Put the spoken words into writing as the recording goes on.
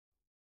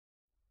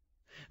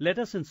Let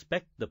us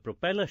inspect the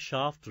propeller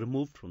shaft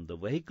removed from the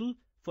vehicle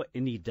for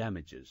any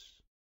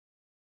damages.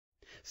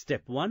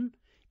 Step 1.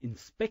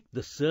 Inspect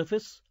the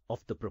surface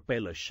of the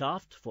propeller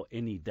shaft for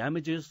any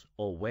damages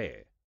or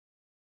wear.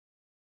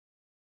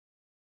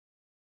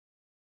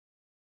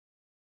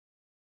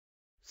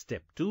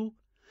 Step 2.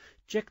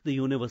 Check the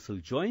universal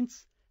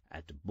joints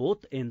at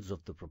both ends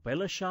of the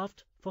propeller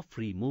shaft for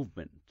free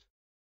movement.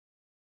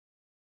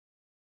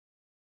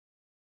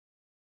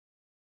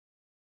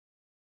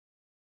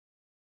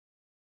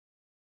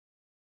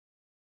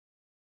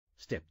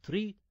 Step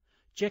 3.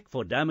 Check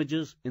for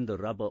damages in the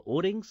rubber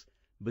O-rings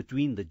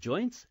between the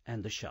joints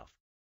and the shaft.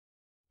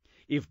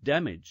 If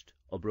damaged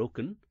or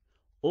broken,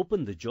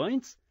 open the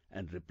joints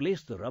and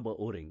replace the rubber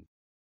O-ring.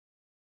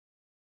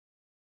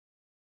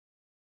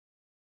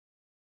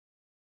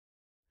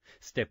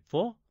 Step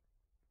 4.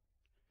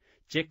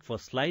 Check for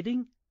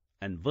sliding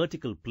and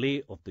vertical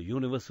play of the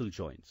universal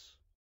joints.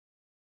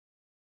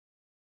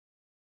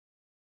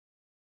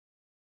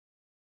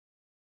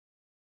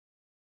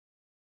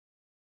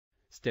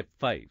 Step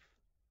 5.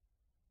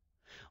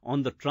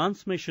 On the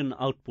transmission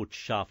output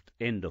shaft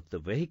end of the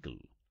vehicle,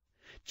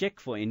 check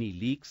for any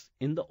leaks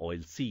in the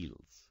oil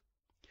seals.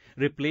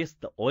 Replace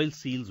the oil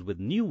seals with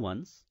new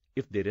ones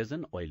if there is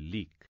an oil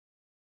leak.